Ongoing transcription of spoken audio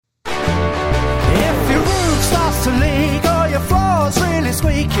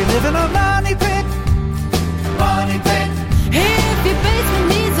you live in a money pit. Money pit. If your basement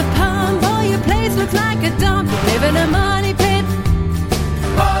needs a pump or your place looks like a dump, you live in a money pit.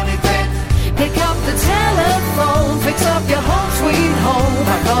 Money pit. Pick up the telephone, fix up your home sweet home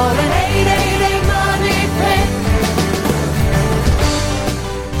by calling 888 Money Pit.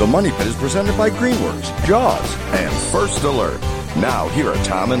 The Money Pit is presented by Greenworks, Jaws, and First Alert. Now, here are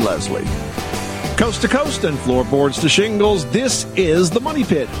Tom and Leslie. Coast to coast and floorboards to shingles, this is the Money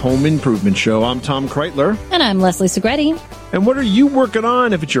Pit Home Improvement Show. I'm Tom Kreitler. And I'm Leslie Segretti. And what are you working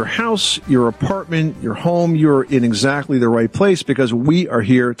on? If it's your house, your apartment, your home, you're in exactly the right place, because we are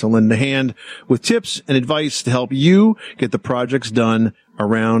here to lend a hand with tips and advice to help you get the projects done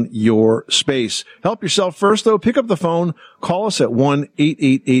around your space. Help yourself first, though. Pick up the phone, call us at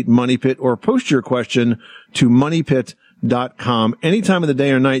 1-888-MONEYPIT, or post your question to moneypit.com. Any time of the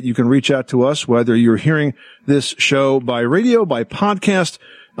day or night, you can reach out to us, whether you're hearing this show by radio, by podcast.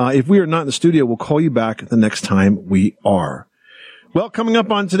 If we are not in the studio, we'll call you back the next time we are. Well, coming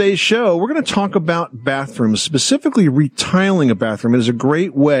up on today's show, we're going to talk about bathrooms, specifically retiling a bathroom. It is a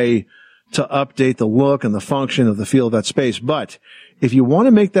great way to update the look and the function of the feel of that space. But if you want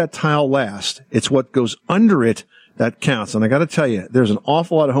to make that tile last, it's what goes under it that counts. And I got to tell you, there's an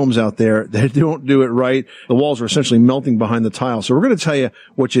awful lot of homes out there that don't do it right. The walls are essentially melting behind the tile. So we're going to tell you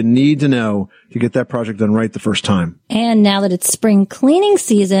what you need to know to get that project done right the first time. And now that it's spring cleaning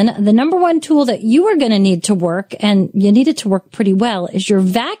season, the number one tool that you are going to need to work, and you need it to work pretty well, is your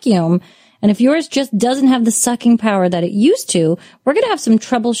vacuum. And if yours just doesn't have the sucking power that it used to, we're going to have some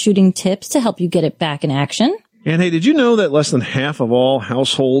troubleshooting tips to help you get it back in action. And hey, did you know that less than half of all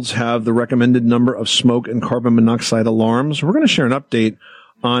households have the recommended number of smoke and carbon monoxide alarms? We're going to share an update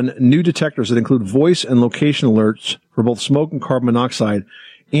on new detectors that include voice and location alerts for both smoke and carbon monoxide,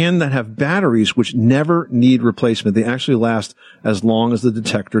 and that have batteries which never need replacement. They actually last as long as the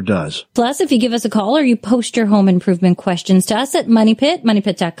detector does. Plus, if you give us a call or you post your home improvement questions to us at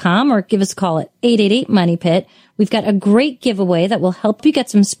moneypit.com, or give us a call at 888-MONEYPIT, we've got a great giveaway that will help you get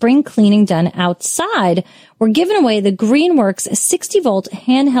some spring cleaning done outside. We're giving away the Greenworks 60-volt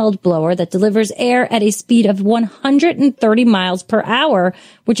handheld blower that delivers air at a speed of 130 miles per hour,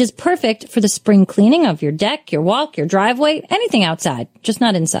 which is perfect for the spring cleaning of your deck, your walk, your driveway, anything outside, just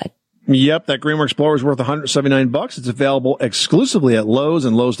not inside. Yep, that Greenworks blower is worth $179. It's available exclusively at Lowe's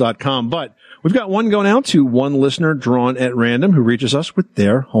and Lowe's.com. But we've got one going out to one listener drawn at random who reaches us with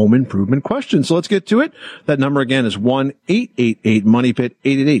their home improvement question. So let's get to it. That number again is 1-888-MONEYPIT,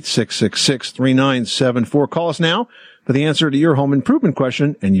 888-666-3974. Call us now for the answer to your home improvement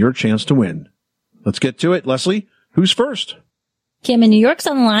question and your chance to win. Let's get to it. Leslie, who's first? Kim in New York's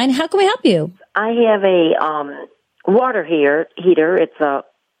on the line. How can we help you? I have a water heater. It's a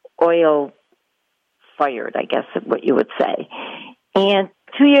oil fired, I guess is what you would say. And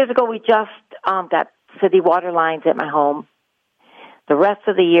 2 years ago, we just got city water lines at my home. The rest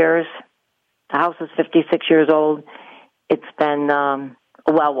of the years, the house is 56 years old. It's been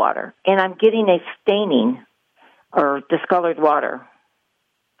well water. And I'm getting a staining or discolored water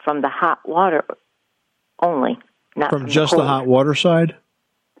from the hot water only, not from just the hot water side?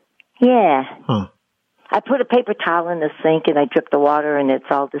 Yeah. Huh. I put a paper towel in the sink and I drip the water and it's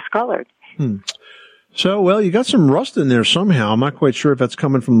all discolored. So, well, you got some rust in there somehow. I'm not quite sure if that's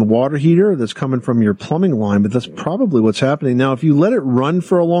coming from the water heater, that's coming from your plumbing line, but that's probably what's happening. Now, if you let it run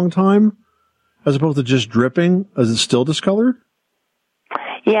for a long time, as opposed to just dripping, is it still discolored?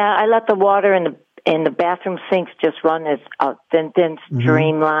 Yeah, I let the water in the bathroom sinks just run as a thin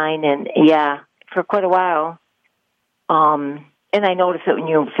streamline, and for quite a while. And I notice it when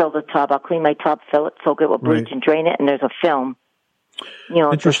you fill the tub. I'll clean my tub, fill it, soak it with bleach, and drain it, and there's a film.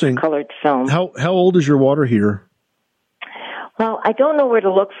 Interesting. Colored film. How old is your water heater? Well, I don't know where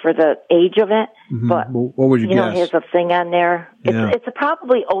to look for the age of it, but what would you guess? Here's a thing on there. It's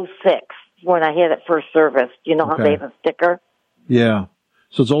probably 06 when I had it first serviced. You know how they have a sticker? Yeah.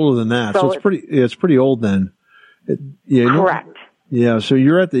 So it's older than that. So it's pretty old then. Correct. Yeah, so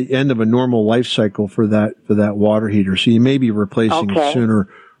you're at the end of a normal life cycle for that water heater. So you may be replacing it sooner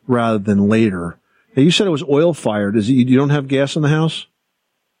rather than later. Now, you said it was oil fired. You don't have gas in the house?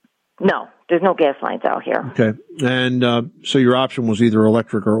 No, there's no gas lines out here. Okay, and so your option was either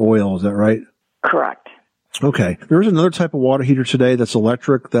electric or oil. Is that right? Correct. Okay, there is another type of water heater today that's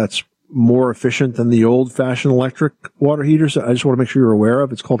electric. That's more efficient than the old-fashioned electric water heaters. I just want to make sure you're aware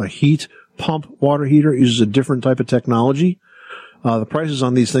of. It's called a heat pump water heater. It uses a different type of technology. The prices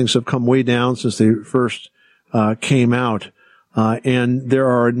on these things have come way down since they first came out. And there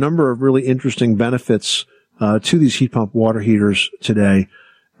are a number of really interesting benefits to these heat pump water heaters today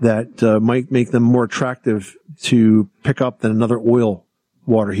that might make them more attractive to pick up than another oil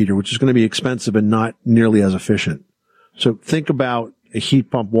water heater, which is going to be expensive and not nearly as efficient. So think about a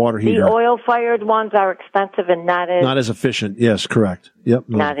heat pump water heater. The oil-fired ones are expensive and not as efficient. Yes, correct. Yep.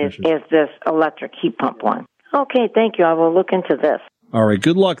 not as this electric heat pump one. Okay, thank you. I will look into this. All right.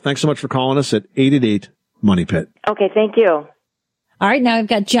 Good luck. Thanks so much for calling us at 888 Money Pit. Okay, thank you. All right, now I've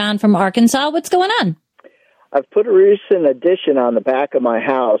got John from Arkansas. What's going on? I've put a recent addition on the back of my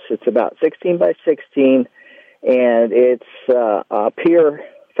house. It's about 16 by 16, and it's a pier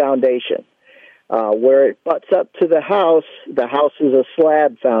foundation. Where it butts up to the house is a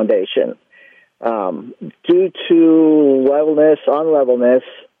slab foundation. Due to unlevelness,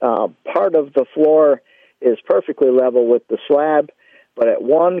 part of the floor is perfectly level with the slab, but at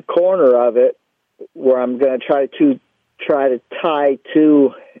one corner of it, where I'm going to try to tie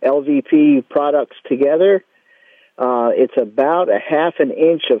two LVP products together, it's about a half an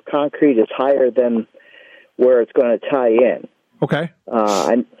inch of concrete is higher than where it's going to tie in. Okay.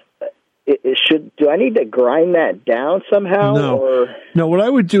 Do I need to grind that down somehow? No. What I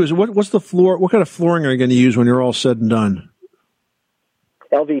would do is, what's the floor? What kind of flooring are you going to use when you're all said and done?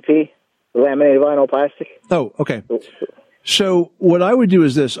 LVP, laminated vinyl plastic. Oh, okay. So what I would do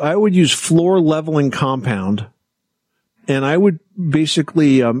is this: I would use floor leveling compound, and I would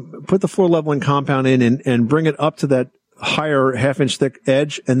basically put the floor leveling compound in and bring it up to that higher half-inch thick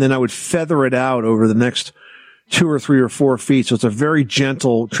edge, and then I would feather it out over the next 2 or 3 or 4 feet. So it's a very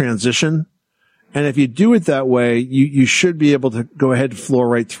gentle transition. And if you do it that way, you should be able to go ahead and floor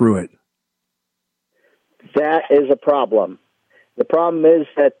right through it. That is a problem. The problem is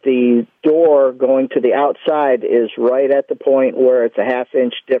that the door going to the outside is right at the point where it's a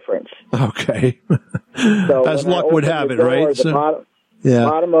half-inch difference. Okay. So as luck would have it, right? The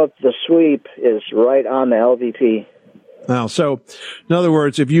bottom of the sweep is right on the LVP. Wow. So, in other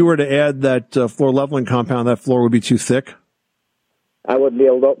words, if you were to add that floor leveling compound, that floor would be too thick? I wouldn't be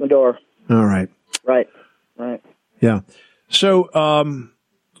able to open the door. All right. Right. Yeah. So,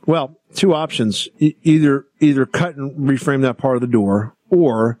 well, 2 options. Either cut and reframe that part of the door,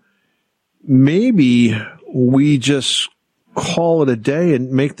 or maybe we just call it a day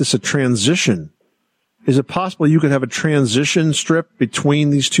and make this a transition. Is it possible you could have a transition strip between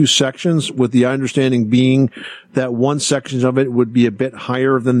these 2 sections, with the understanding being that one section of it would be a bit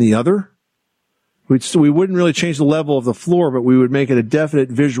higher than the other? We wouldn't really change the level of the floor, but we would make it a definite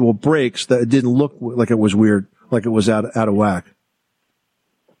visual break so that it didn't look like it was weird, like it was out of whack.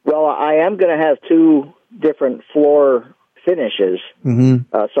 Well, I am going to have 2 different floor finishes.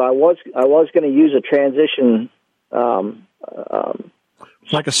 Mm-hmm. So I was going to use a transition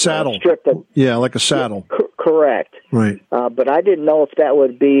like a saddle. Strip like a saddle. Correct. Right. But I didn't know if that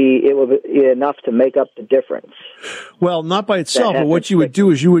would be enough to make up the difference. Well, not by itself, but what you would do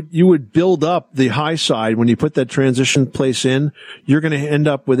is you would build up the high side. When you put that transition place in, you're going to end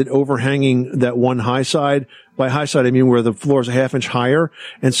up with it overhanging that one high side. By high side, I mean where the floor is a half inch higher.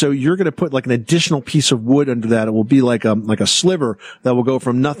 And so you're going to put like an additional piece of wood under that. It will be like a sliver that will go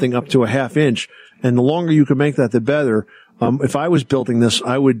from nothing up to a half inch. And the longer you can make that, the better. If I was building this,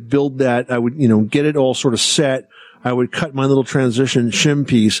 I would build that. I would, get it all sort of set. I would cut my little transition shim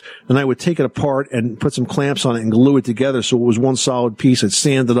piece, and I would take it apart and put some clamps on it and glue it together so it was one solid piece. I'd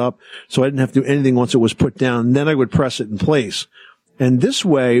sand it up so I didn't have to do anything once it was put down. And then I would press it in place. And this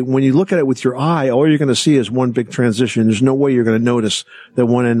way, when you look at it with your eye, all you're going to see is one big transition. There's no way you're going to notice that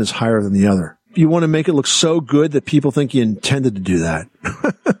one end is higher than the other. You want to make it look so good that people think you intended to do that.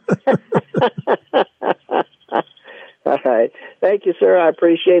 All right. Thank you, sir. I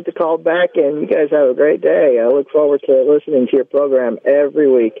appreciate the call back, and you guys have a great day. I look forward to listening to your program every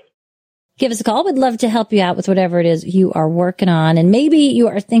week. Give us a call. We'd love to help you out with whatever it is you are working on. And maybe you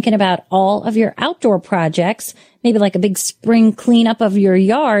are thinking about all of your outdoor projects, maybe like a big spring cleanup of your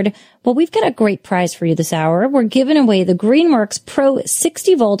yard. Well, we've got a great prize for you this hour. We're giving away the Greenworks Pro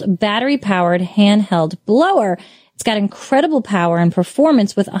 60-volt battery-powered handheld blower. It's got incredible power and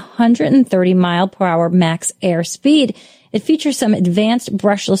performance with 130 mile per hour max air speed. It features some advanced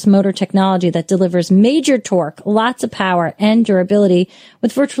brushless motor technology that delivers major torque, lots of power, and durability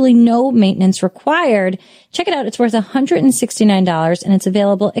with virtually no maintenance required. Check it out. It's worth $169, and it's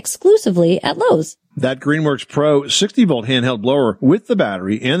available exclusively at Lowe's. That Greenworks Pro 60-volt handheld blower with the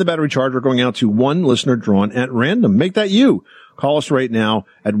battery and the battery charger going out to one listener drawn at random. Make that you. Call us right now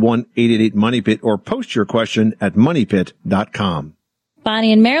at 1-888-MONEYPIT or post your question at moneypit.com.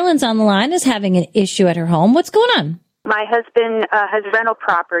 Bonnie in Maryland's on the line, is having an issue at her home. What's going on? My husband has rental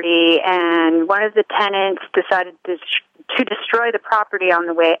property, and one of the tenants decided to destroy the property on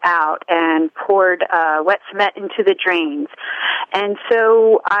the way out and poured wet cement into the drains. And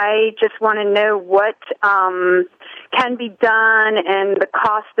so I just want to know what can be done and the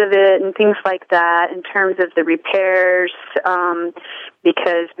cost of it and things like that in terms of the repairs,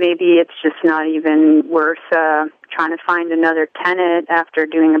 because maybe it's just not even worth trying to find another tenant after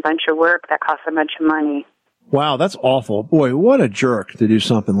doing a bunch of work that costs a bunch of money. Wow, that's awful. Boy, what a jerk to do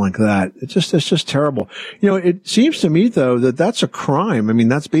something like that. It's just terrible. You know, it seems to me, though, that that's a crime. I mean,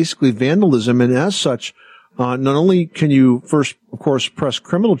 that's basically vandalism, and as such, not only can you first, of course, press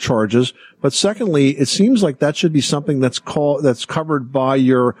criminal charges, but secondly, it seems like that should be something that's covered by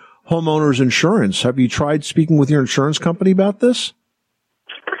your homeowner's insurance. Have you tried speaking with your insurance company about this?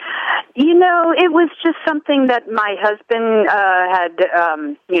 You know, it was just something that my husband had,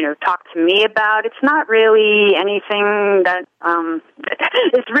 talked to me about. It's not really anything that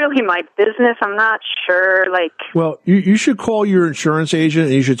it's really my business. I'm not sure. Well, you should call your insurance agent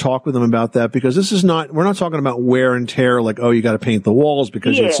and you should talk with them about that, because we're not talking about wear and tear, like, oh, you got to paint the walls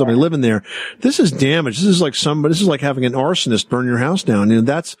because you have somebody living there. This is damage. This is like having an arsonist burn your house down. You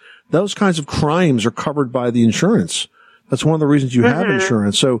know, those kinds of crimes are covered by the insurance. That's one of the reasons you have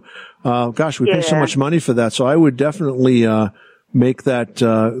insurance. So, we pay so much money for that. So I would definitely, make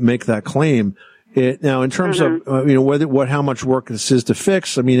that claim. Now, in terms of, how much work this is to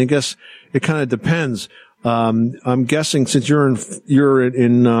fix, I mean, I guess it kind of depends. I'm guessing since you're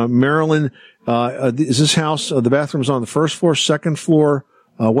in Maryland, is this house, the bathroom's on the first floor, second floor?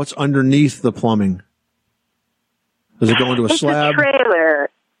 What's underneath the plumbing? Does it go into a slab? It's a trailer.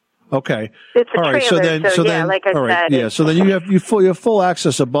 Okay. It's a all right. trailer, So then, like I said. Yeah. So then you have full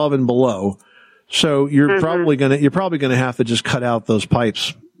access above and below. So you're probably going to have to just cut out those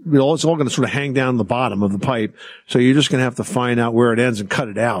pipes. It's all going to sort of hang down the bottom of the pipe. So you're just going to have to find out where it ends and cut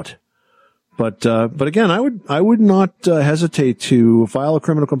it out. But again, I would not hesitate to file a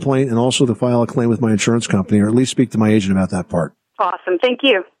criminal complaint and also to file a claim with my insurance company, or at least speak to my agent about that part. Awesome. Thank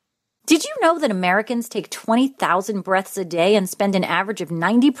you. Did you know that Americans take 20,000 breaths a day and spend an average of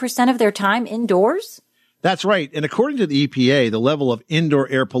 90% of their time indoors? That's right. And according to the EPA, the level of indoor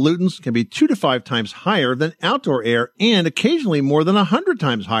air pollutants can be 2 to 5 times higher than outdoor air, and occasionally more than 100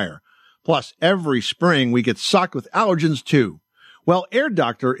 times higher. Plus, every spring we get socked with allergens too. Well, Air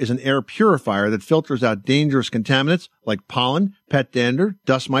Doctor is an air purifier that filters out dangerous contaminants like pollen, pet dander,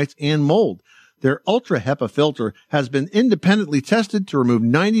 dust mites, and mold. Their Ultra HEPA filter has been independently tested to remove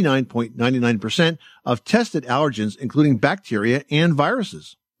 99.99% of tested allergens, including bacteria and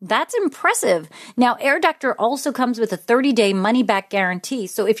viruses. That's impressive. Now, Air Doctor also comes with a 30-day money-back guarantee,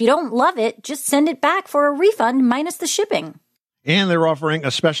 so if you don't love it, just send it back for a refund minus the shipping. And they're offering a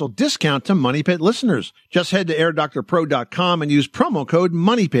special discount to Money Pit listeners. Just head to airdoctorpro.com and use promo code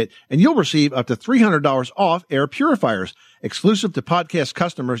MONEYPIT, and you'll receive up to $300 off air purifiers. Exclusive to podcast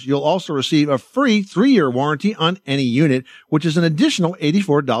customers, you'll also receive a free 3-year warranty on any unit, which is an additional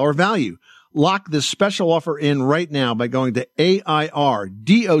 $84 value. Lock this special offer in right now by going to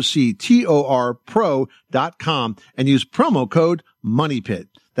airdoctorpro.com and use promo code MONEYPIT.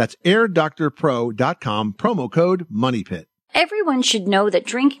 That's airdoctorpro.com, promo code MONEYPIT. Everyone should know that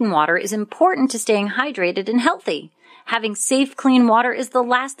drinking water is important to staying hydrated and healthy. Having safe, clean water is the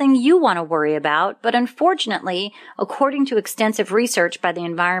last thing you want to worry about, but unfortunately, according to extensive research by the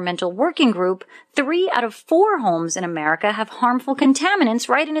Environmental Working Group, 3 out of 4 homes in America have harmful contaminants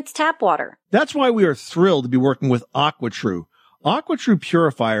right in its tap water. That's why we are thrilled to be working with AquaTrue. AquaTrue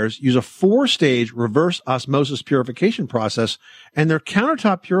purifiers use a 4-stage reverse osmosis purification process, and their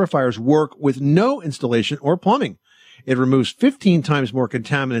countertop purifiers work with no installation or plumbing. It removes 15 times more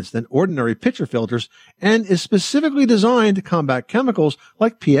contaminants than ordinary pitcher filters and is specifically designed to combat chemicals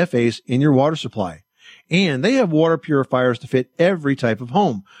like PFAS in your water supply. And they have water purifiers to fit every type of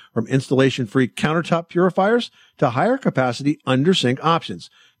home, from installation-free countertop purifiers to higher capacity under-sink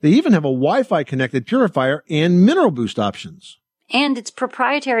options. They even have a Wi-Fi connected purifier and mineral boost options. And its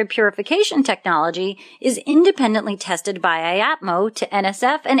proprietary purification technology is independently tested by IAPMO to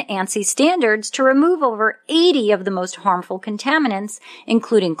NSF and ANSI standards to remove over 80 of the most harmful contaminants,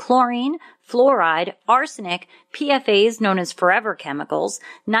 including chlorine, fluoride, arsenic, PFAS known as forever chemicals,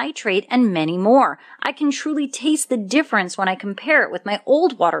 nitrate, and many more. I can truly taste the difference when I compare it with my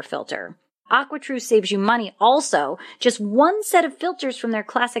old water filter. AquaTrue saves you money also. Just one set of filters from their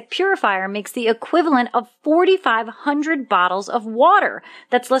classic purifier makes the equivalent of 4,500 bottles of water.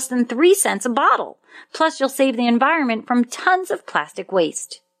 That's less than 3 cents a bottle. Plus, you'll save the environment from tons of plastic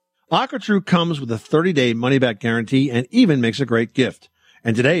waste. AquaTrue comes with a 30-day money-back guarantee and even makes a great gift.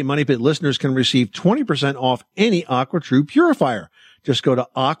 And today, Money Pit listeners can receive 20% off any AquaTrue purifier. Just go to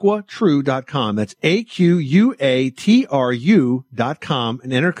aquatrue.com. That's AQUATRU.com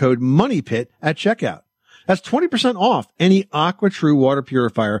and enter code MONEYPIT at checkout. That's 20% off any AquaTrue water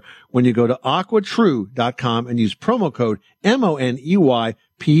purifier when you go to aquatrue.com and use promo code MONEYPIT.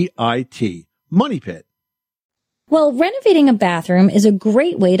 Money Pit. Well, renovating a bathroom is a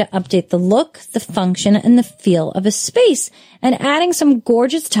great way to update the look, the function, and the feel of a space. And adding some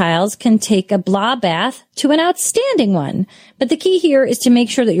gorgeous tiles can take a blah bath to an outstanding one. But the key here is to make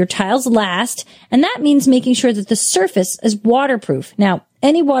sure that your tiles last, and that means making sure that the surface is waterproof. Now,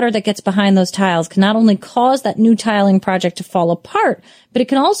 any water that gets behind those tiles can not only cause that new tiling project to fall apart, but it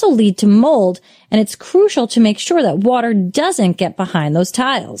can also lead to mold, and it's crucial to make sure that water doesn't get behind those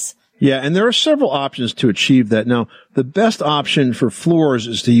tiles. Yeah, and there are several options to achieve that. Now, the best option for floors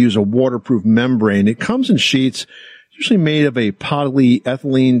is to use a waterproof membrane. It comes in sheets, usually made of a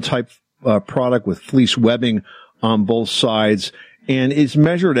polyethylene type product with fleece webbing on both sides, and it's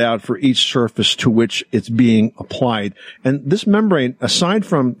measured out for each surface to which it's being applied. And this membrane, aside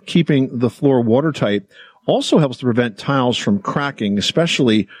from keeping the floor watertight, also helps to prevent tiles from cracking,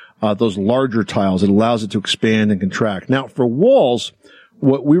 especially those larger tiles. It allows it to expand and contract. Now, for walls,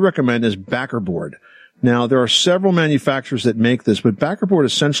 what we recommend is backer board. Now, there are several manufacturers that make this, but backer board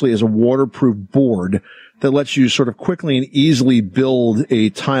essentially is a waterproof board that lets you sort of quickly and easily build a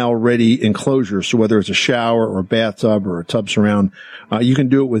tile-ready enclosure. So whether it's a shower or a bathtub or a tub surround, you can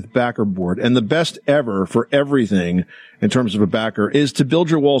do it with backer board. And the best ever for everything in terms of a backer is to build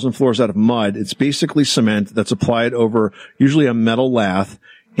your walls and floors out of mud. It's basically cement that's applied over usually a metal lath.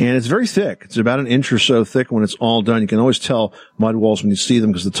 And it's very thick. It's about an inch or so thick when it's all done. You can always tell mud walls when you see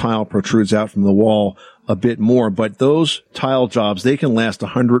them because the tile protrudes out from the wall a bit more. But those tile jobs, they can last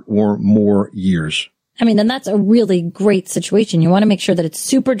 100 or more years. I mean, and that's a really great situation. You want to make sure that it's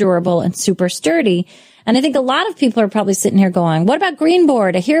super durable and super sturdy. And I think a lot of people are probably sitting here going, what about green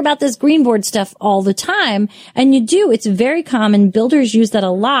board? I hear about this green board stuff all the time. And you do. It's very common. Builders use that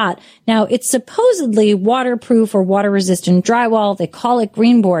a lot. Now, it's supposedly waterproof or water resistant drywall. They call it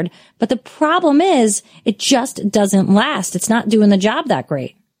green board. But the problem is it just doesn't last. It's not doing the job that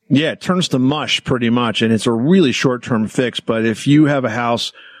great. Yeah, it turns to mush pretty much. And it's a really short-term fix. But if you have a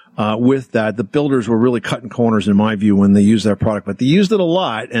house with that, the builders were really cutting corners, in my view, when they used that product. But they used it a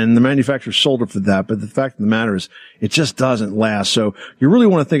lot, and the manufacturer sold it for that. But the fact of the matter is, it just doesn't last. So you really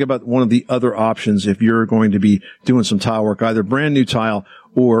want to think about one of the other options if you're going to be doing some tile work, either brand new tile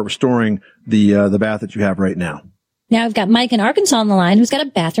or restoring the bath that you have right now. Now I've got Mike in Arkansas on the line who's got a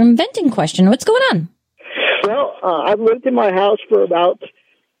bathroom venting question. What's going on? Well, I've lived in my house for about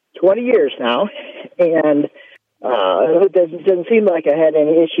 20 years now, and it doesn't seem like I had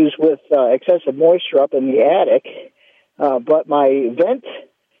any issues with excessive moisture up in the attic, but my vent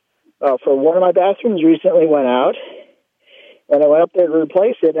for one of my bathrooms recently went out, and I went up there to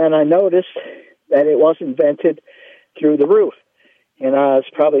replace it, and I noticed that it wasn't vented through the roof. And it's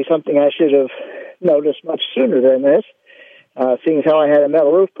probably something I should have noticed much sooner than this, seeing as how I had a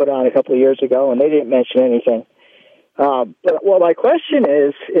metal roof put on a couple of years ago, and they didn't mention anything. But what my question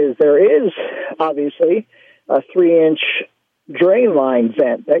is there is obviously a 3-inch drain line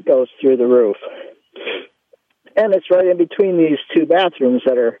vent that goes through the roof. And it's right in between these two bathrooms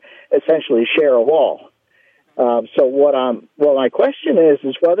that are essentially share a wall. So my question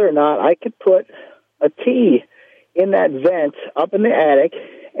is whether or not I could put a T in that vent up in the attic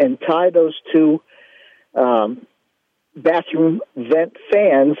and tie those two bathroom vent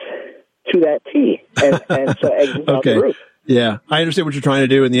fans to that T and so exit out the roof. Yeah, I understand what you're trying to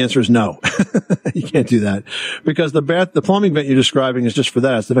do, and the answer is no. You can't do that because the plumbing vent you're describing is just for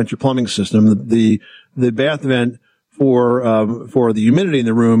that. It's to vent your plumbing system. The bath vent for the humidity in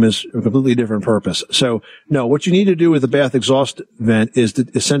the room is a completely different purpose. So no, what you need to do with the bath exhaust vent is to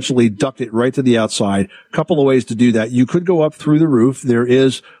essentially duct it right to the outside. A couple of ways to do that. You could go up through the roof. There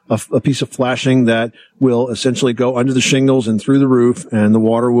is a piece of flashing that will essentially go under the shingles and through the roof, and the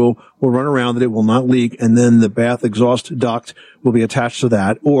water will run around it. It will not leak, and then the bath exhaust duct will be attached to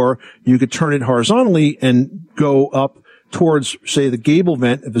that. Or you could turn it horizontally and go up towards, say, the gable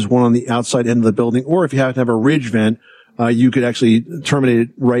vent if there's one on the outside end of the building, or if you happen to have a ridge vent, you could actually terminate it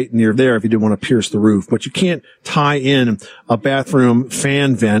right near there if you didn't want to pierce the roof. But you can't tie in a bathroom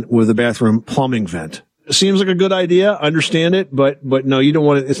fan vent with a bathroom plumbing vent. It seems like a good idea. Understand it, but no, you don't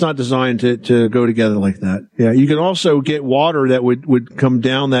want it. It's not designed to go together like that. Yeah. You can also get water that would come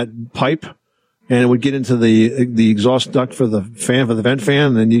down that pipe, and it would get into the exhaust duct for the vent fan,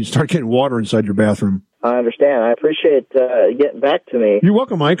 and then you'd start getting water inside your bathroom. I understand. I appreciate getting back to me. You're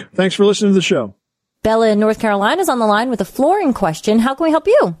welcome, Mike. Thanks for listening to the show. Bella in North Carolina is on the line with a flooring question. How can we help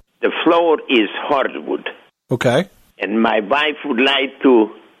you? The floor is hardwood. Okay. And my wife would like to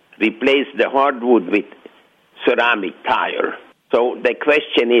replace the hardwood with ceramic tile. So the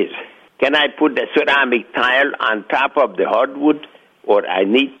question is, Can I put the ceramic tile on top of the hardwood, or I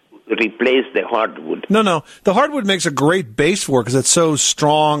need to replace the hardwood? No. The hardwood makes a great base for it because it's so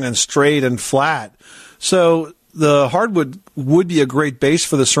strong and straight and flat. So the hardwood would be a great base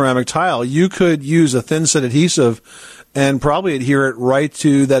for the ceramic tile. You could use a thin set adhesive and probably adhere it right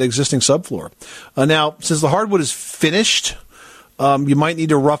to that existing subfloor. Now, since the hardwood is finished, you might need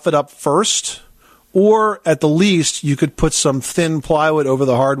to rough it up first, or at the least, you could put some thin plywood over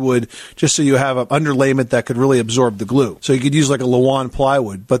the hardwood just so you have an underlayment that could really absorb the glue. So you could use like a Lawan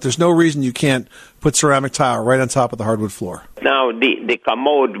plywood, but there's no reason you can't put ceramic tile right on top of the hardwood floor. Now, the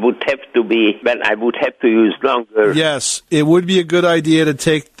commode would have to be, well, I would have to use longer. Yes, it would be a good idea to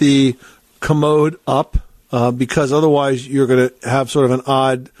take the commode up because otherwise you're going to have sort of an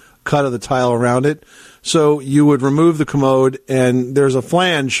odd cut of the tile around it. So you would remove the commode, and there's a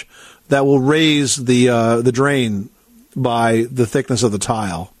flange that will raise the drain by the thickness of the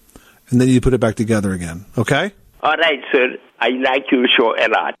tile, and then you put it back together again. Okay? All right, sir. I like your show a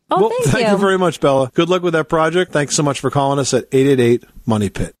lot. Oh, well, thank you very much, Bella. Good luck with that project. Thanks so much for calling us at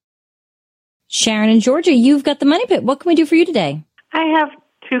 888-MONEY-PIT. Sharon in Georgia, you've got the Money Pit. What can we do for you today? I have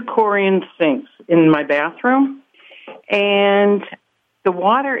 2 Corian sinks in my bathroom, and the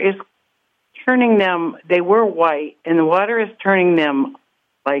water is turning them, they were white, and the water is turning them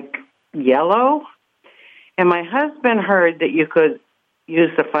like yellow. And my husband heard that you could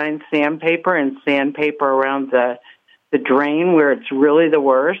use the fine sandpaper and sandpaper around the drain where it's really the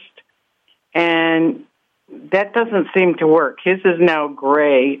worst. And that doesn't seem to work. His is now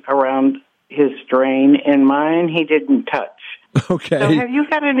gray around his drain, and mine he didn't touch. Okay. So have you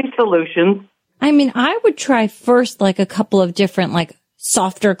got any solutions? I mean, I would try first like a couple of different like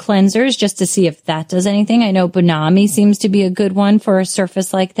softer cleansers just to see if that does anything. I know Bonami seems to be a good one for a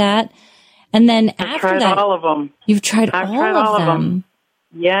surface like that. And then after I've tried that, all of them. You've tried I've all tried all of them.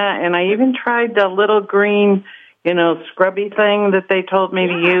 Yeah, and I even tried the little green, scrubby thing that they told me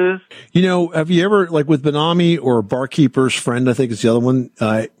to use. Have you ever, like with Bonami or Barkeeper's Friend, I think is the other one,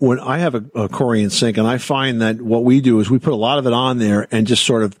 when I have a Corian sink, and I find that what we do is we put a lot of it on there and just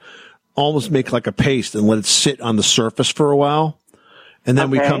sort of almost make like a paste and let it sit on the surface for a while. And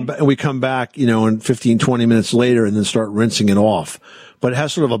then we come back, in 15, 20 minutes later and then start rinsing it off. But it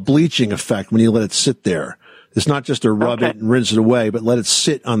has sort of a bleaching effect when you let it sit there. It's not just to rub it and rinse it away, but let it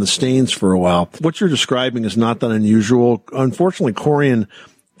sit on the stains for a while. What you're describing is not that unusual. Unfortunately, Corian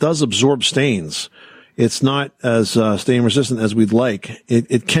does absorb stains. It's not as stain resistant as we'd like.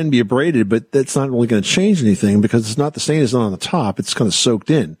 It can be abraded, but that's not really going to change anything because it's not, the stain is not on the top. It's kind of soaked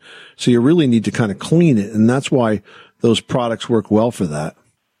in. So you really need to kind of clean it. And that's why those products work well for that.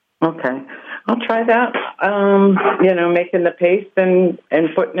 Okay. I'll try that. Making the paste and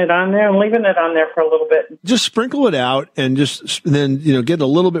putting it on there and leaving it on there for a little bit. Just sprinkle it out and then get it a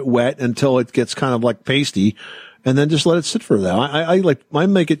little bit wet until it gets kind of like pasty, and then just let it sit for that. I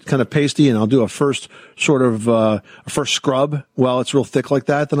make it kind of pasty, and I'll do a first scrub while it's real thick like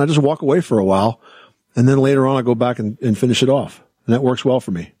that. Then I just walk away for a while, and then later on I go back and finish it off, and that works well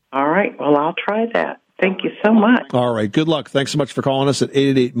for me. All right. Well, I'll try that. Thank you so much. All right. Good luck. Thanks so much for calling us at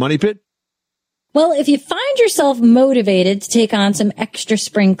 888-MONEY-PIT. Well, if you find yourself motivated to take on some extra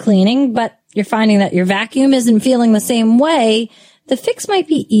spring cleaning, but you're finding that your vacuum isn't feeling the same way, the fix might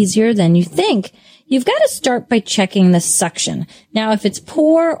be easier than you think. You've got to start by checking the suction. Now, if it's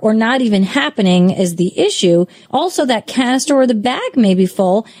poor or not even happening is the issue, also that canister or the bag may be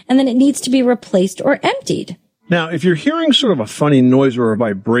full, and then it needs to be replaced or emptied. Now, if you're hearing sort of a funny noise or a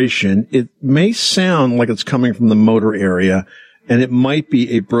vibration, it may sound like it's coming from the motor area, and it might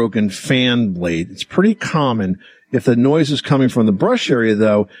be a broken fan blade. It's pretty common. If the noise is coming from the brush area,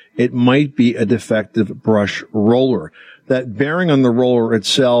 though, it might be a defective brush roller. That bearing on the roller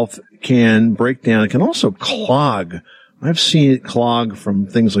itself can break down. It can also clog. I've seen it clog from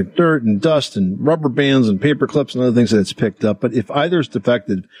things like dirt and dust and rubber bands and paper clips and other things that it's picked up. But if either is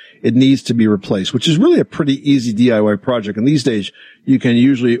defective, it needs to be replaced, which is really a pretty easy DIY project. And these days, you can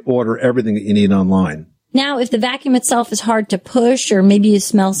usually order everything that you need online. Now, if the vacuum itself is hard to push, or maybe you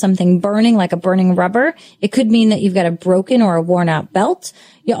smell something burning, like a burning rubber, it could mean that you've got a broken or a worn out belt.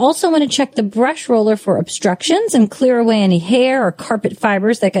 You also want to check the brush roller for obstructions and clear away any hair or carpet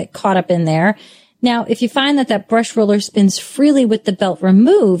fibers that get caught up in there. Now, if you find that brush roller spins freely with the belt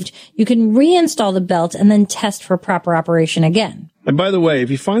removed, you can reinstall the belt and then test for proper operation again. And by the way,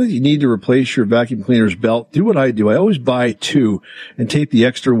 if you find that you need to replace your vacuum cleaner's belt, do what I do. I always buy 2 and tape the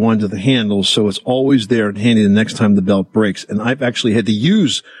extra one to the handle so it's always there and handy the next time the belt breaks. And I've actually had to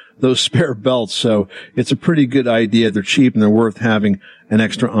use those spare belts, so it's a pretty good idea. They're cheap and they're worth having an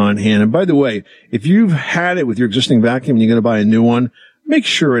extra on hand. And by the way, if you've had it with your existing vacuum and you're going to buy a new one, make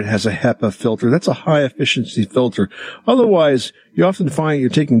sure it has a HEPA filter. That's a high efficiency filter. Otherwise, you often find you're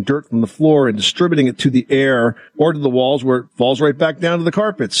taking dirt from the floor and distributing it to the air or to the walls where it falls right back down to the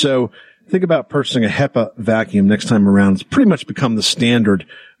carpet. So think about purchasing a HEPA vacuum next time around. It's pretty much become the standard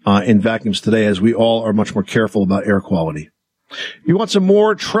in vacuums today, as we all are much more careful about air quality. You want some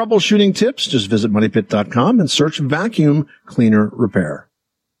more troubleshooting tips? Just visit moneypit.com and search vacuum cleaner repair.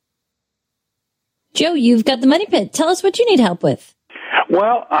 Joe, you've got the Money Pit. Tell us what you need help with.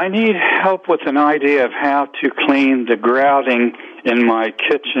 Well, I need help with an idea of how to clean the grouting in my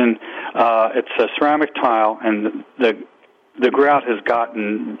kitchen. It's a ceramic tile, and the grout has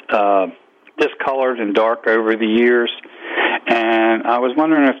gotten discolored and dark over the years. And I was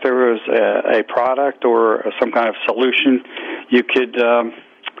wondering if there was a product or some kind of solution you could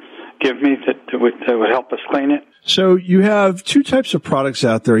give me that would help us clean it. So you have two types of products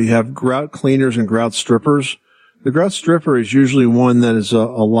out there. You have grout cleaners and grout strippers. The grout stripper is usually one that is a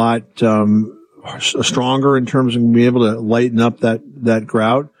lot stronger in terms of being able to lighten up that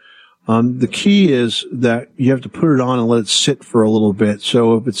grout. The key is that you have to put it on and let it sit for a little bit.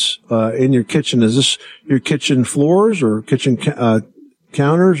 So if it's in your kitchen, is this your kitchen floors or kitchen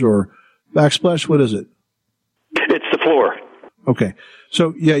counters or backsplash? What is it? It's the floor. Okay.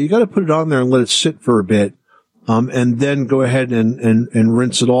 So yeah, you got to put it on there and let it sit for a bit. And then go ahead and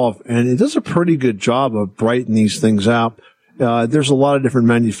rinse it off. And it does a pretty good job of brightening these things out. There's a lot of different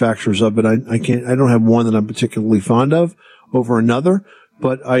manufacturers of it. I don't have one that I'm particularly fond of over another,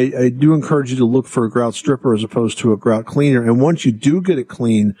 but I do encourage you to look for a grout stripper as opposed to a grout cleaner. And once you do get it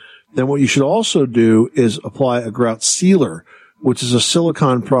clean, then what you should also do is apply a grout sealer, which is a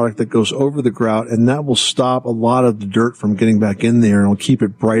silicone product that goes over the grout, and that will stop a lot of the dirt from getting back in there and will keep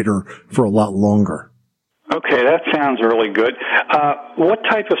it brighter for a lot longer. Okay, that sounds really good. What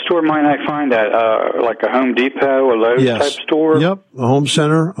type of store might I find that? Like a Home Depot, a Lowe's type store? Yep, a home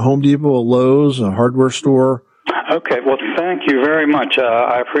center, a Home Depot, a Lowe's, a hardware store. Okay, well, thank you very much.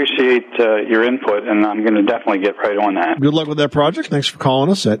 I appreciate your input, and I'm going to definitely get right on that. Good luck with that project. Thanks for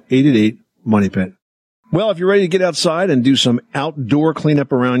calling us at 888-MONEY-PIT. Well, if you're ready to get outside and do some outdoor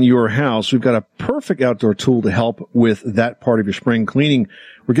cleanup around your house, we've got a perfect outdoor tool to help with that part of your spring cleaning.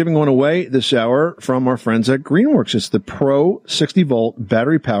 We're giving one away this hour from our friends at Greenworks. It's the Pro 60-volt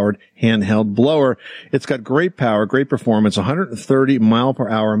battery-powered handheld blower. It's got great power, great performance, 130 mile per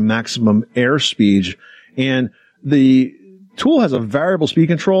hour maximum airspeed, and the tool has a variable speed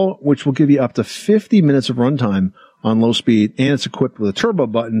control, which will give you up to 50 minutes of runtime on low speed, and it's equipped with a turbo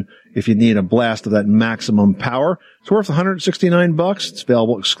button if you need a blast of that maximum power. It's worth $169. It's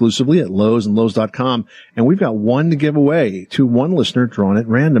available exclusively at Lowe's and Lowe's.com. And we've got one to give away to one listener drawn at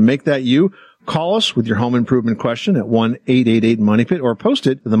random. Make that you. Call us with your home improvement question at 1-888-MONEYPIT or post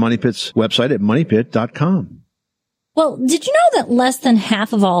it to the Money Pit's website at moneypit.com. Well, did you know that less than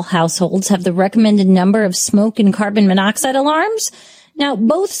half of all households have the recommended number of smoke and carbon monoxide alarms? Now,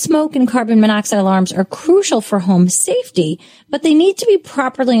 both smoke and carbon monoxide alarms are crucial for home safety, but they need to be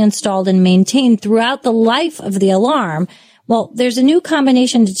properly installed and maintained throughout the life of the alarm. Well, there's a new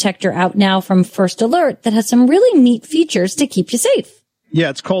combination detector out now from First Alert that has some really neat features to keep you safe. Yeah,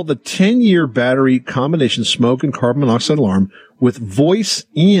 it's called the 10-year battery combination smoke and carbon monoxide alarm with voice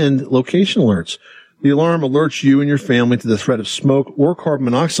and location alerts. The alarm alerts you and your family to the threat of smoke or carbon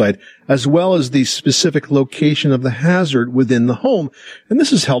monoxide, as well as the specific location of the hazard within the home. And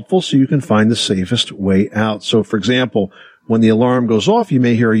this is helpful so you can find the safest way out. So, for example, when the alarm goes off, you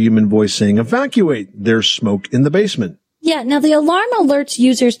may hear a human voice saying, "Evacuate, there's smoke in the basement." Yeah, now the alarm alerts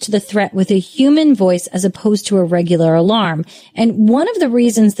users to the threat with a human voice as opposed to a regular alarm. And one of the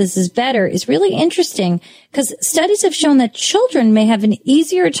reasons this is better is really interesting because studies have shown that children may have an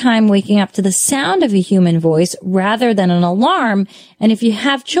easier time waking up to the sound of a human voice rather than an alarm. And if you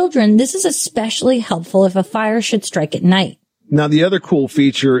have children, this is especially helpful if a fire should strike at night. Now, the other cool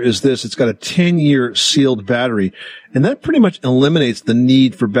feature is this. It's got a 10-year sealed battery, and that pretty much eliminates the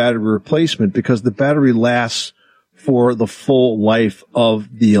need for battery replacement because the battery lasts for the full life of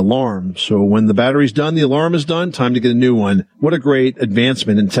the alarm. So when the battery's done, the alarm is done, time to get a new one. What a great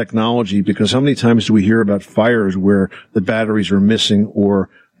advancement in technology, because how many times do we hear about fires where the batteries are missing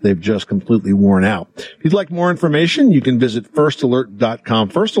or they've just completely worn out? If you'd like more information, you can visit firstalert.com.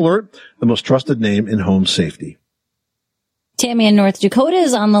 First Alert, the most trusted name in home safety. Tammy in North Dakota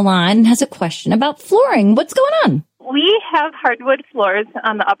is on the line and has a question about flooring. What's going on? We have hardwood floors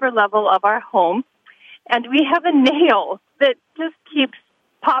on the upper level of our home. And we have a nail that just keeps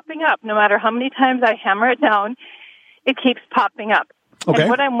popping up. No matter how many times I hammer it down, it keeps popping up. Okay. And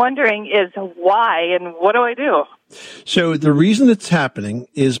what I'm wondering is why and what do I do? So the reason it's happening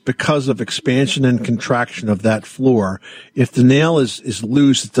is because of expansion and contraction of that floor. If the nail is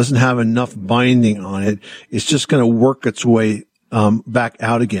loose, it doesn't have enough binding on it, it's just going to work its way back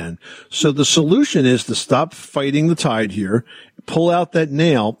out again. So the solution is to stop fighting the tide here, pull out that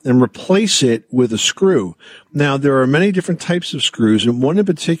nail and replace it with a screw. Now, there are many different types of screws, and one in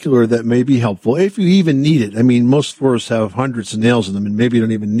particular that may be helpful if you even need it. I mean, most floors have hundreds of nails in them, and maybe you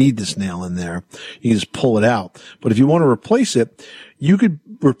don't even need this nail in there. You can just pull it out. But if you want to replace it, you could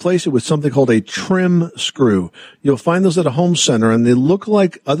replace it with something called a trim screw. You'll find those at a home center, and they look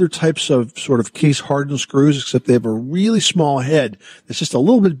like other types of sort of case-hardened screws, except they have a really small head that's just a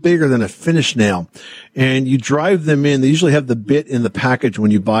little bit bigger than a finish nail. And you drive them in. They usually have the bit in the package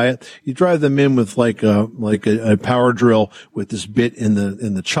when you buy it. You drive them in with like a power drill with this bit in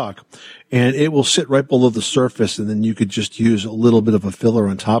the chuck, and it will sit right below the surface, and then you could just use a little bit of a filler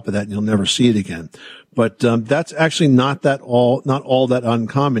on top of that, and you'll never see it again. But that's actually not all that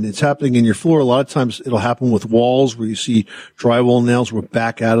uncommon. It's happening in your floor. A lot of times it'll happen with walls where you see drywall nails will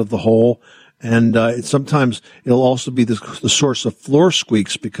back out of the hole. And sometimes it'll also be the source of floor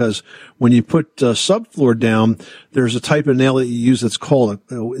squeaks, because when you put subfloor down, there's a type of nail that you use that's called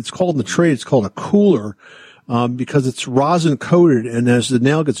it's called in the trade, it's called a cooler. Because it's rosin coated, and as the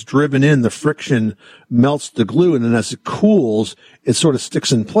nail gets driven in, the friction melts the glue, and then as it cools, it sort of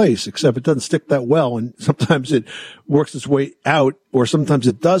sticks in place, except it doesn't stick that well, and sometimes it works its way out, or sometimes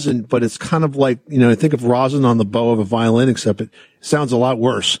it doesn't, but it's kind of like, think of rosin on the bow of a violin, except it sounds a lot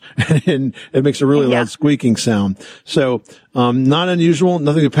worse, and it makes a really loud squeaking sound. So, not unusual,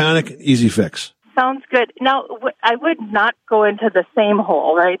 nothing to panic, easy fix. Sounds good. Now, I would not go into the same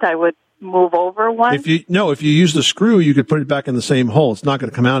hole, right? I would move over one? If you use the screw, you could put it back in the same hole. It's not going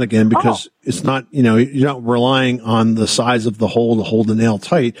to come out again because it's not, you're not relying on the size of the hole to hold the nail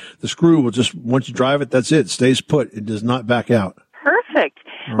tight. The screw will just, once you drive it, that's it. It stays put. It does not back out. Perfect.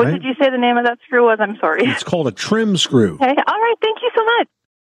 All What right. did you say the name of that screw was? I'm sorry. It's called a trim screw. Okay. All right. Thank you so much.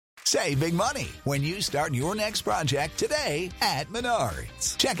 Save big money when you start your next project today at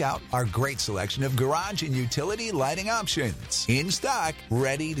Menards. Check out our great selection of garage and utility lighting options. In stock,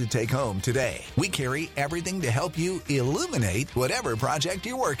 ready to take home today. We carry everything to help you illuminate whatever project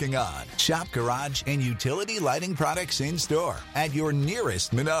you're working on. Shop garage and utility lighting products in store at your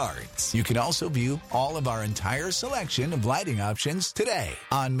nearest Menards. You can also view all of our entire selection of lighting options today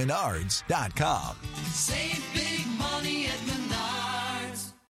on Menards.com. Save big money at Menards.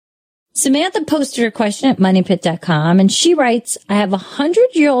 Samantha posted her question at moneypit.com, and she writes, I have a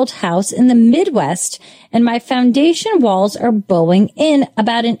 100-year-old house in the Midwest, and my foundation walls are bowing in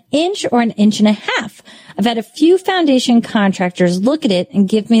about an inch or an inch and a half. I've had a few foundation contractors look at it and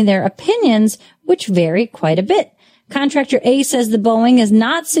give me their opinions, which vary quite a bit. Contractor A says the bowing is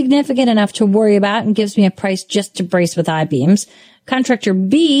not significant enough to worry about and gives me a price just to brace with I-beams. Contractor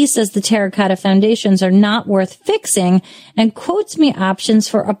B says the terracotta foundations are not worth fixing and quotes me options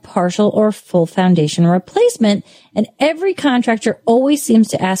for a partial or full foundation replacement. And every contractor always seems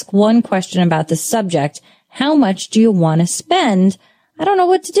to ask one question about the subject. How much do you want to spend? I don't know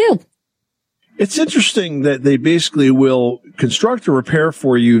what to do. It's interesting that they basically will construct a repair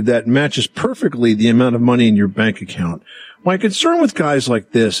for you that matches perfectly the amount of money in your bank account. My concern with guys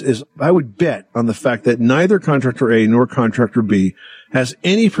like this is I would bet on the fact that neither contractor A nor contractor B has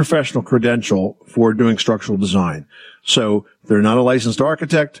any professional credential for doing structural design. So they're not a licensed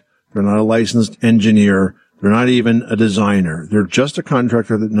architect. They're not a licensed engineer. They're not even a designer. They're just a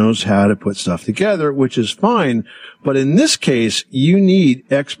contractor that knows how to put stuff together, which is fine. But in this case, you need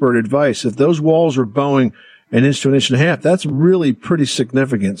expert advice. If those walls are bowing an inch to an inch and a half, that's really pretty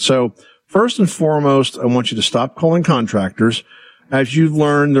significant. So first and foremost, I want you to stop calling contractors. As you've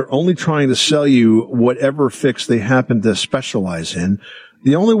learned, they're only trying to sell you whatever fix they happen to specialize in.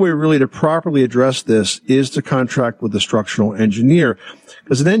 The only way really to properly address this is to contract with a structural engineer,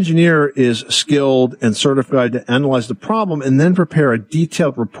 because an engineer is skilled and certified to analyze the problem and then prepare a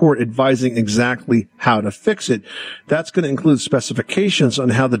detailed report advising exactly how to fix it. That's going to include specifications on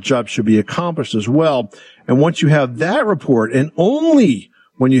how the job should be accomplished as well. And once you have that report, and only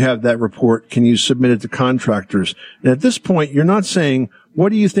when you have that report can you submit it to contractors. And at this point, you're not saying, what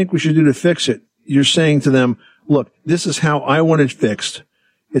do you think we should do to fix it? You're saying to them, look, this is how I want it fixed.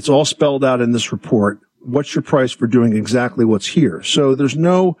 It's all spelled out in this report. What's your price for doing exactly what's here? So there's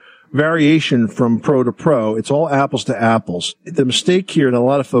no variation from pro to pro. It's all apples to apples. The mistake here that a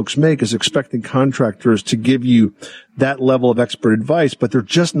lot of folks make is expecting contractors to give you that level of expert advice, but they're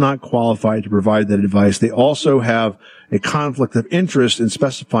just not qualified to provide that advice. They also have a conflict of interest in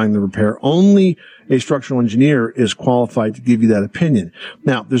specifying the repair. Only a structural engineer is qualified to give you that opinion.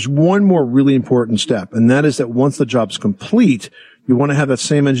 Now, there's one more really important step, and that is that once the job's complete, you want to have that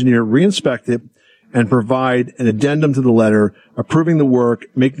same engineer reinspect it and provide an addendum to the letter approving the work,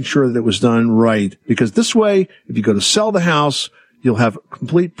 making sure that it was done right. Because this way, if you go to sell the house, you'll have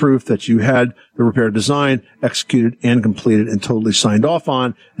complete proof that you had the repair design executed and completed and totally signed off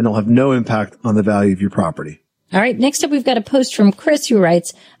on, and it'll have no impact on the value of your property. All right. Next up, we've got a post from Chris who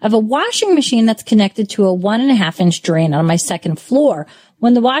writes, I have a washing machine that's connected to a 1.5-inch drain on my second floor.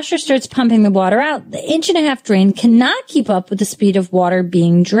 When the washer starts pumping the water out, the 1.5-inch drain cannot keep up with the speed of water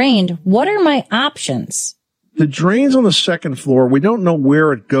being drained. What are my options? The drains on the second floor, we don't know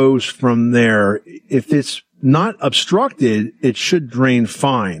where it goes from there. If it's not obstructed, it should drain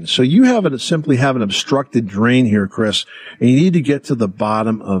fine. So you simply have an obstructed drain here, Chris, and you need to get to the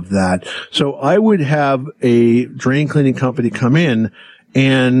bottom of that. So I would have a drain cleaning company come in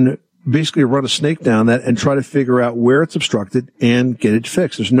and basically run a snake down that and try to figure out where it's obstructed and get it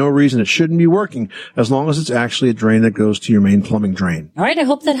fixed. There's no reason it shouldn't be working as long as it's actually a drain that goes to your main plumbing drain. All right. I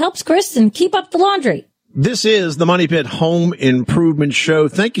hope that helps, Chris, and keep up the laundry. This is the Money Pit Home Improvement Show.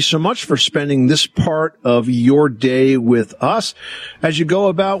 Thank you so much for spending this part of your day with us. As you go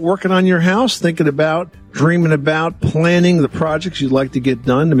about working on your house, thinking about, dreaming about, planning the projects you'd like to get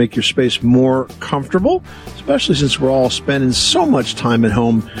done to make your space more comfortable, especially since we're all spending so much time at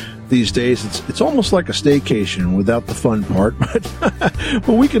home these days. It's almost like a staycation without the fun part, but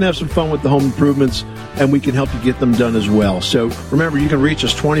we can have some fun with the home improvements, and we can help you get them done as well. So remember, you can reach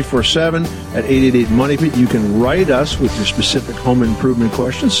us 24/7 at 888-MONEY-PIT. You can write us with your specific home improvement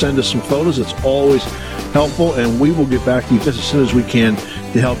questions. Send us some photos. It's always helpful, and we will get back to you just as soon as we can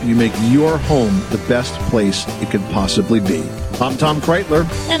to help you make your home the best place it could possibly be. I'm Tom Kreitler.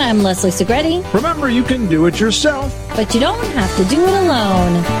 And I'm Leslie Segretti. Remember, you can do it yourself, but you don't have to do it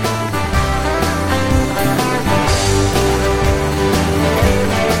alone.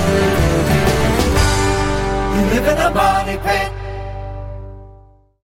 You live in a money pit.